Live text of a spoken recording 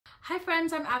Hi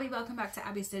friends, I'm Abby. Welcome back to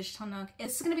Abby's Digital Nook.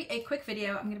 This is going to be a quick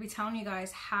video. I'm going to be telling you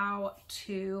guys how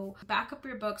to back up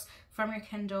your books from your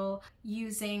Kindle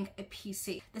using a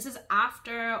PC. This is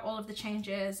after all of the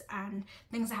changes and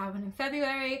things that happened in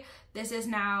February. This is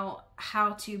now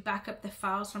how to back up the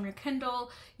files from your Kindle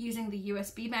using the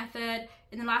USB method.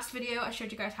 In the last video, I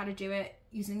showed you guys how to do it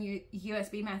using the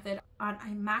USB method on a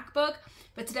MacBook,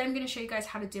 but today I'm going to show you guys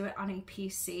how to do it on a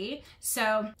PC.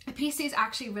 So a PC is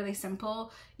actually really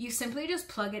simple. You simply just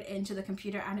plug it into the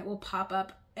computer and it will pop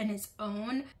up in its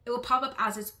own, it will pop up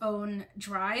as its own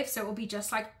drive. So it will be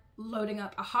just like loading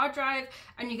up a hard drive,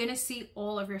 and you're going to see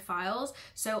all of your files.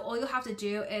 So all you'll have to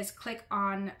do is click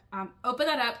on open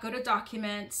that up, go to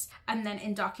documents, and then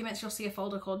in documents you'll see a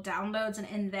folder called downloads, and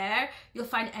in there you'll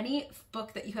find any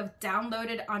book that you have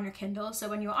downloaded on your Kindle. So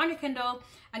when you were on your Kindle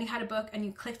and you had a book and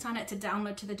you clicked on it to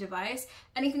download to the device,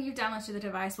 anything you download to the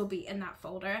device will be in that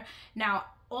folder. Now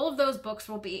all of those books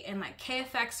will be in like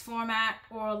KFX format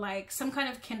or like some kind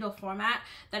of Kindle format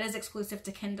that is exclusive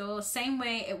to Kindle, same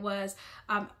way it was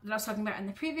that I was talking about in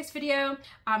the previous video.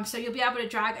 So you'll be able to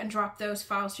drag and drop those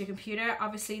files to your computer.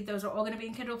 Obviously those are all going to be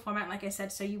in Kindle format, like I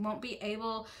said, so you won't be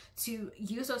able to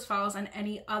use those files on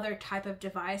any other type of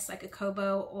device like a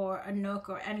Kobo or a Nook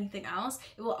or anything else.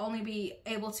 It will only be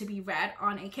able to be read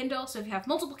on a Kindle. So if you have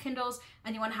multiple Kindles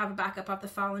and you want to have a backup of the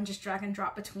file and just drag and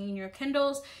drop between your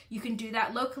Kindles, you can do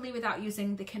that locally without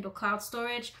using the Kindle cloud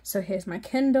storage. So here's my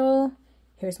Kindle,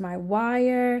 here's my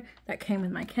wire that came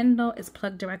with my Kindle. It's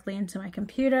plugged directly into my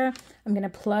computer. I'm gonna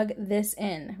plug this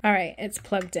in. All right, it's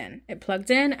plugged in. It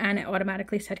plugged in and it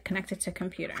automatically said connected to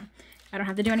computer. I don't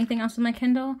have to do anything else with my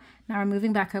Kindle. Now we're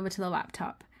moving back over to the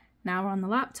laptop. Now we're on the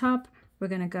laptop. We're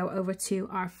gonna go over to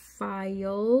our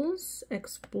Files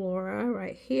Explorer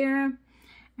right here.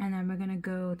 And then we're gonna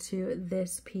go to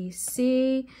this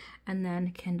PC, and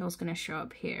then Kindle's gonna show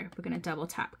up here. We're gonna double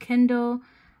tap Kindle,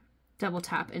 double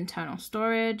tap internal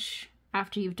storage.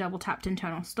 After you've double tapped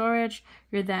internal storage,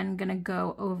 you're then gonna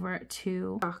go over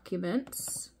to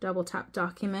documents, double tap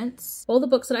documents. All the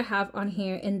books that I have on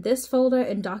here in this folder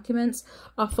in documents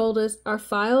are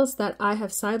files that I have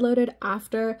sideloaded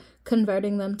after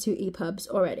converting them to EPUBs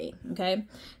already, okay?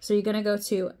 So you're gonna go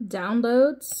to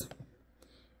downloads,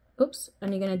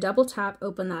 and you're going to double tap,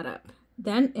 open that up.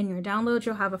 Then in your downloads,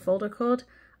 you'll have a folder called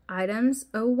items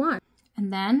 01.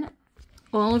 And then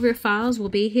all of your files will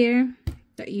be here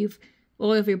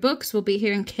all of your books will be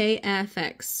here in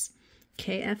KFX.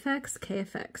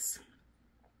 KFX.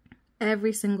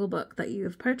 Every single book that you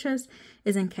have purchased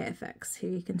is in KFX.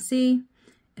 Here you can see,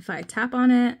 if I tap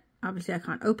on it, obviously I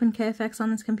can't open KFX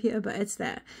on this computer, but it's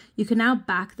there. You can now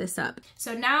back this up.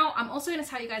 So now I'm also going to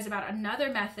tell you guys about another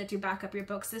method to back up your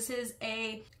books. This is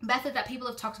a method that people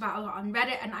have talked about a lot on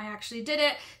Reddit, and I actually did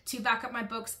it to back up my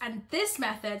books. And this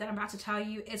method that I'm about to tell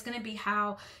you is going to be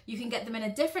how you can get them in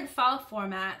a different file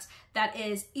format that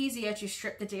is easier to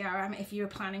strip the DRM if you're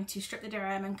planning to strip the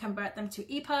DRM and convert them to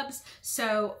EPUBs.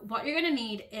 So what you're going to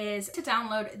need is to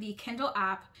download the Kindle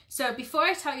app. So before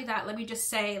I tell you that, let me just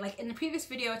say, like in the previous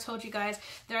video, I told you guys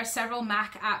there are several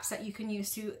Mac apps that you can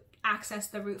use to access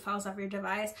the root files of your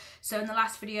device. So in the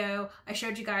last video, I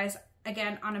showed you guys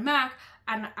again on a Mac,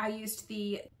 and I used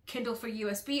the Kindle for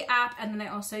USB app, and then I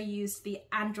also used the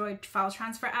Android file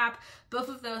transfer app. Both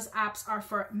of those apps are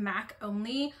for Mac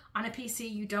only. On a PC,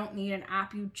 you don't need an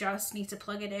app. You just need to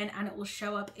plug it in, and it will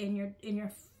show up in your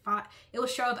it will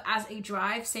show up as a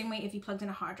drive, same way if you plugged in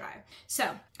a hard drive. So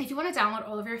if you want to download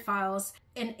all of your files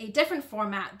in a different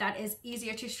format that is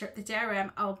easier to strip the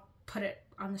DRM, I'll put it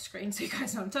on the screen so you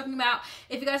guys know what I'm talking about.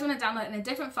 If you guys want to download in a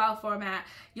different file format,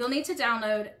 you'll need to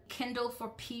download Kindle for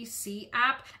PC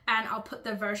app, and I'll put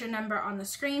the version number on the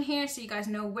screen here so you guys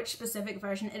know which specific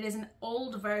version. It is an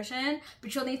old version,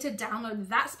 but you'll need to download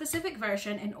that specific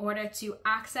version in order to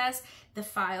access the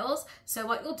files. So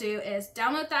what you'll do is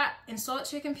download that, install it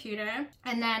to your computer,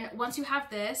 and then once you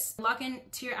have this, log in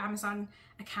to your Amazon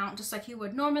account just like you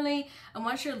would normally, and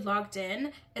once you're logged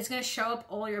in, it's going to show up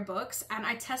all your books. And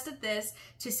I tested this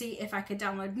to see if I could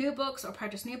download new books or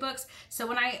purchase new books. So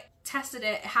when I tested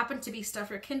it, it happened to be Stuff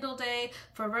Your Kindle Day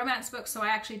for romance books, so I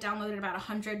actually downloaded about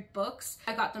 100 books.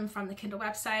 I got them from the Kindle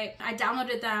website. I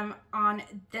downloaded them on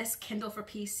this Kindle for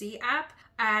PC app,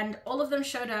 and all of them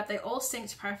showed up. They all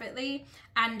synced perfectly.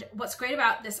 And what's great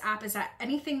about this app is that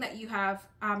anything that you have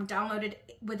downloaded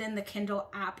within the Kindle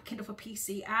app, Kindle for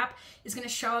PC app, is going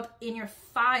to show up in your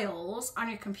files on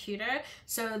your computer.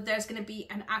 So there's going to be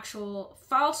an actual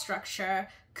file structure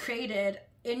created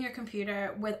in your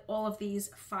computer with all of these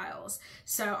files.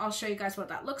 So I'll show you guys what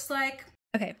that looks like.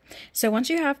 Okay, so once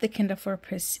you have the Kindle for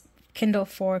Kindle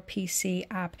for PC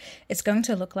app, it's going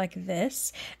to look like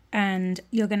this, and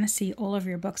you're going to see all of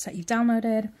your books that you've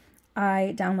downloaded.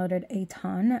 I downloaded a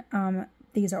ton.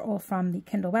 These are all from the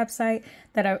Kindle website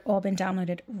that have all been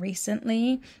downloaded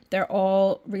recently. They're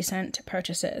all recent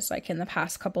purchases, like in the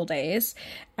past couple days.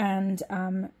 And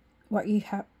what you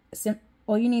have,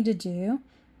 all you need to do,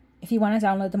 if you want to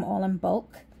download them all in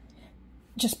bulk,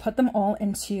 just put them all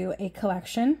into a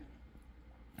collection.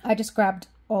 I just grabbed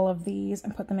all of these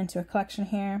and put them into a collection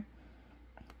here.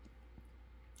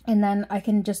 And then I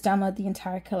can just download the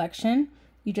entire collection.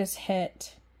 You just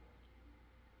hit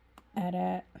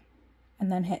edit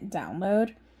and then hit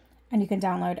download, and you can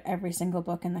download every single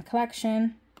book in the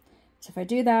collection. So if I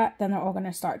do that, then they're all going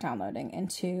to start downloading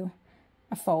into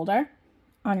a folder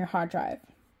on your hard drive.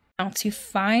 Now to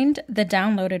find the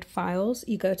downloaded files,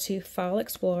 you go to File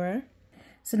Explorer.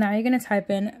 So now you're going to type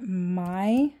in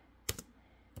My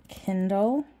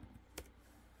Kindle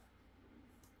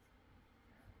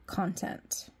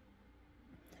Content.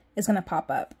 It's going to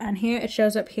pop up, and here it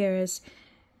shows up here is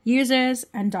Users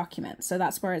and Documents. So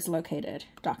that's where it's located,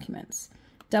 Documents.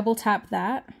 Double tap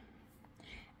that,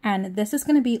 and this is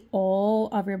going to be all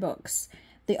of your books.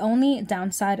 The only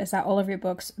downside is that all of your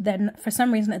books, then for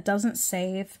some reason it doesn't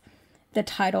save the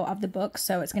title of the book,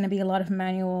 so it's going to be a lot of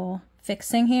manual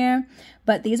fixing here.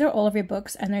 But these are all of your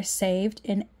books, and they're saved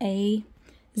in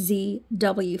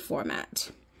AZW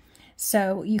format.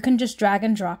 So you can just drag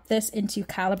and drop this into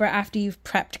Calibre after you've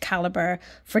prepped Calibre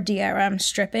for DRM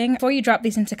stripping. Before you drop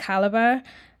these into Calibre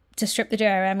to strip the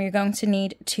DRM, you're going to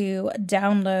need to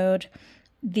download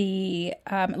the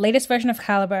latest version of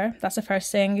Calibre. That's the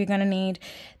first thing. You're going to need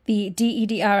the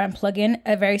DEDRM plugin,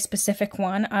 a very specific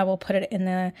one. I will put it in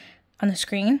on the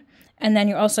screen. And then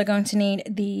you're also going to need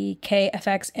the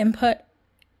KFX input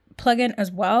plugin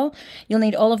as well. You'll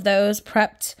need all of those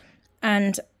prepped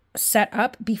and set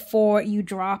up before you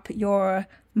drop your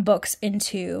books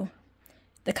into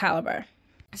the Calibre.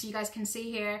 So you guys can see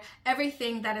here,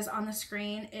 everything that is on the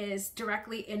screen is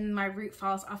directly in my root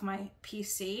files of my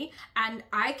PC, and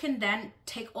I can then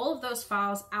take all of those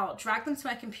files out, drag them to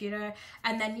my computer,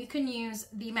 and then you can use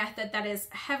the method that is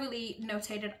heavily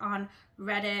notated on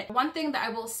Reddit. One thing that I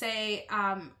will say,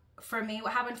 for me,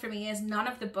 what happened for me is none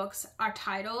of the books are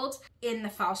titled in the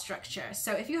file structure.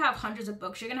 So if you have hundreds of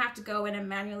books, you're gonna have to go in and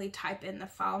manually type in the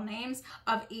file names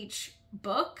of each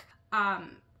book,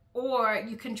 or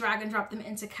you can drag and drop them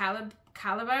into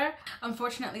Calibre.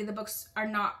 Unfortunately, the books are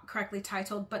not correctly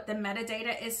titled, but the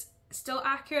metadata is still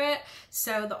accurate.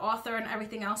 So the author and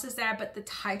everything else is there, but the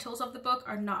titles of the book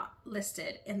are not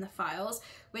listed in the files,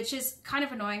 which is kind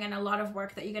of annoying and a lot of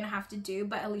work that you're gonna have to do,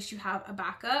 but at least you have a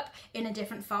backup in a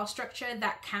different file structure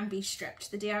that can be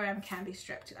stripped. The DRM can be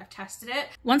stripped. I've tested it.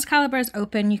 Once Calibre is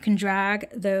open, you can drag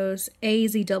those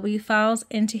AZW files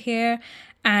into here,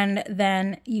 and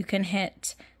then you can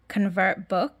hit Convert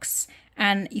Books,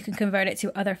 and you can convert it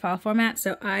to other file formats.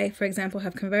 So I, for example,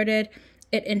 have converted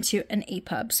it into an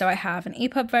EPUB. So I have an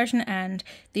EPUB version and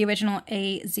the original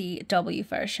AZW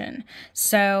version.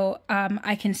 So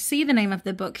I can see the name of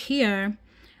the book here,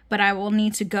 but I will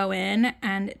need to go in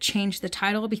and change the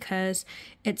title because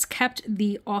it's kept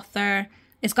the author,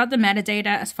 it's got the metadata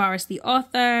as far as the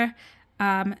author,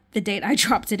 the date I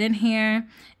dropped it in here.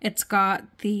 It's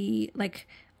got the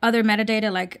other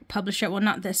metadata like publisher, well,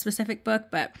 not this specific book,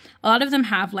 but a lot of them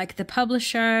have like the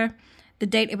publisher, the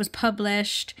date it was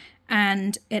published,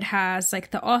 and it has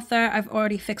like the author. I've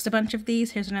already fixed a bunch of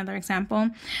these. Here's another example.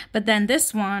 But then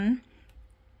this one,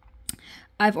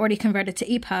 I've already converted to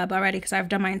EPUB already because I've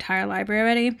done my entire library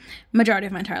already, majority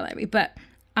of my entire library. But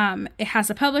it has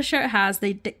the publisher, it has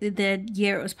the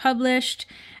year it was published,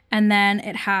 and then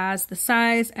it has the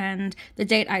size and the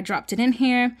date I dropped it in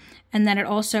here. And then it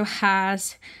also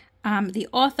has the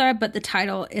author, but the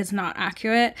title is not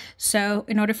accurate. So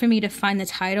in order for me to find the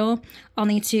title, I'll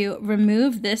need to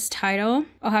remove this title.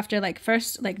 I'll have to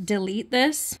first delete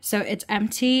this so it's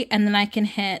empty, and then I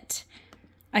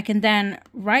can then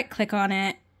right click on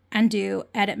it and do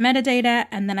edit metadata,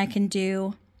 and then I can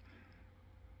do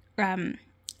download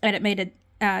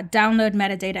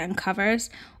metadata and covers,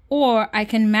 or I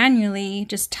can manually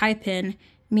just type in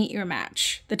Meet Your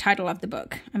Match, the title of the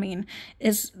book. I mean,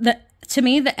 to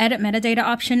me, the edit metadata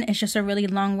option is just a really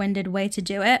long-winded way to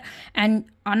do it. And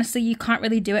honestly, you can't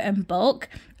really do it in bulk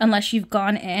unless you've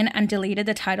gone in and deleted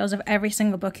the titles of every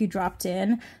single book you dropped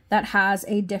in that has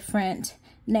a different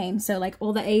name. So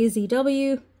all the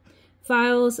AZW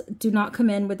files do not come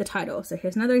in with the title. So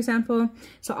here's another example.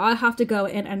 So I'll have to go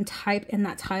in and type in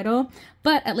that title,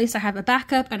 but at least I have a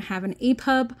backup and have an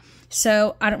EPUB.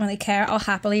 So I don't really care. I'll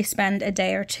happily spend a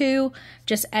day or two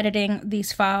just editing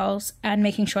these files and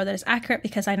making sure that it's accurate,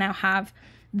 because I now have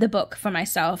the book for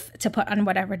myself to put on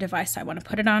whatever device I want to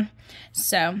put it on.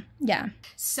 So yeah,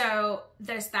 so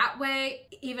there's that way,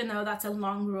 even though that's a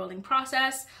long grueling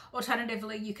process.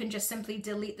 Alternatively, you can just simply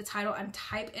delete the title and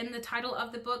type in the title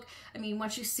of the book. I mean,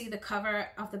 once you see the cover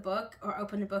of the book or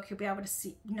open the book, you'll be able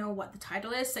to know what the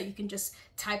title is, so you can just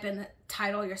type in the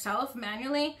title yourself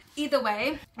manually. Either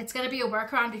way, it's going to be a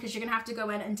workaround, because you're going to have to go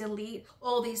in and delete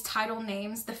all these title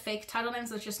names, the fake title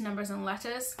names, which are just numbers and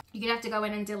letters. You're going to have to go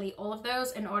in and delete all of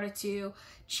those in order to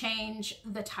change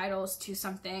the titles to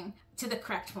something, to the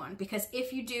correct one. Because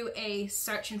if you do a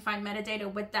search and find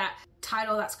metadata with that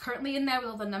title that's currently in there with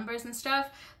all the numbers and stuff,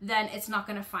 then it's not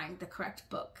going to find the correct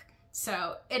book.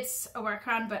 So it's a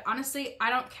workaround, but honestly, I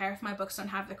don't care if my books don't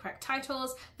have the correct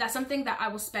titles. That's something that I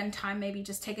will spend time, maybe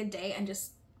just take a day and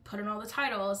just put in all the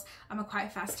titles. I'm a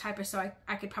quite fast typer, so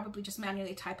I could probably just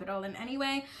manually type it all in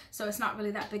anyway. So it's not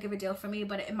really that big of a deal for me,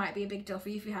 but it might be a big deal for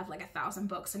you if you have like 1,000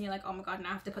 books and you're like, oh my God, now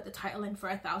I have to put the title in for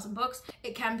 1,000 books.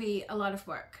 It can be a lot of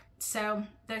work. So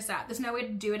there's that. There's no way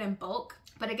to do it in bulk.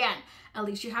 But again, at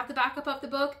least you have the backup of the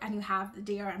book and you have the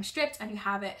DRM stripped and you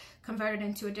have it converted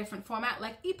into a different format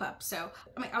like EPUB. So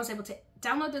I mean, I was able to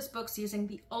download those books using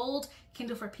the old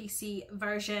Kindle for PC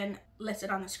version listed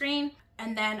on the screen.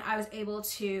 And then I was able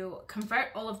to convert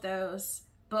all of those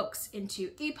books into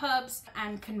EPUBs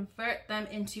and convert them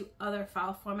into other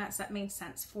file formats that made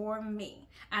sense for me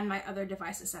and my other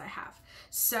devices that I have.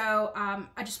 So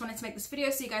I just wanted to make this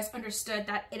video so you guys understood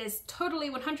that it is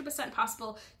totally 100%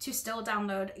 possible to still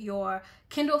download your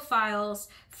Kindle files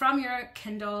from your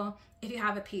Kindle if you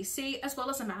have a PC as well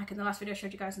as a Mac. In the last video I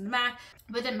showed you guys in the Mac.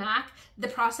 With a Mac, the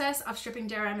process of stripping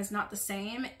DRM is not the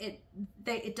same.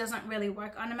 It doesn't really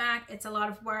work on a Mac. It's a lot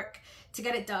of work to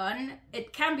get it done.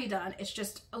 It can be done. It's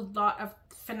just a lot of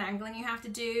finagling you have to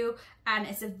do, and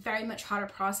it's a very much harder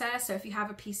process. So if you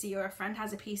have a PC or a friend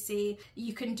has a PC,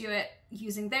 you can do it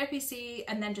using their PC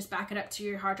and then just back it up to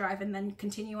your hard drive and then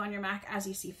continue on your Mac as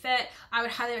you see fit. I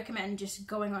would highly recommend just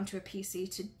going onto a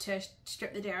PC to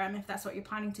strip the DRM if that's what you're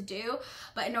planning to do.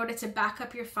 But in order to back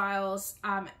up your files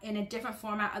in a different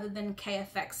format other than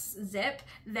KFX zip,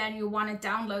 then you want to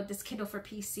download this Kindle for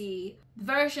PC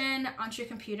version onto your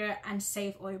computer and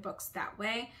save all your books that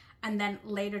way. And then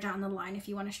later down the line, if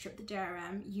you want to strip the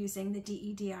DRM using the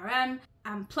DeDRM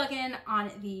plugin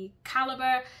on the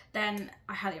Calibre, then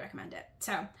I highly recommend it.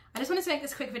 So I just wanted to make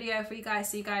this quick video for you guys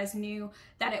so you guys knew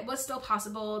that it was still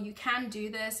possible. You can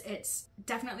do this. It's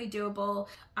definitely doable.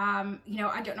 You know,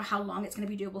 I don't know how long it's going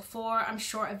to be doable for. I'm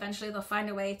sure eventually they'll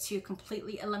find a way to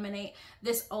completely eliminate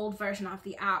this old version of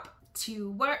the app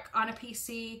to work on a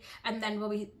PC, and then we'll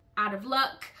be out of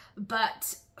luck.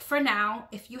 But for now,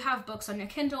 if you have books on your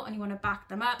Kindle and you want to back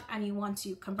them up and you want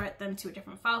to convert them to a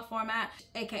different file format,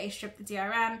 aka strip the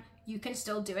DRM, you can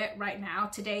still do it right now.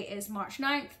 Today is March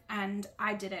 9th and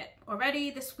I did it already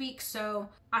this week, so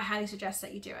I highly suggest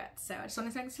that you do it. So I just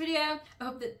wanted to make this video. I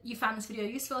hope that you found this video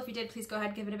useful. If you did, please go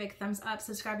ahead, give it a big thumbs up,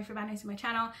 subscribe if you're brand new to my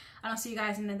channel, and I'll see you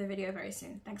guys in another video very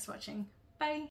soon. Thanks for watching. Bye.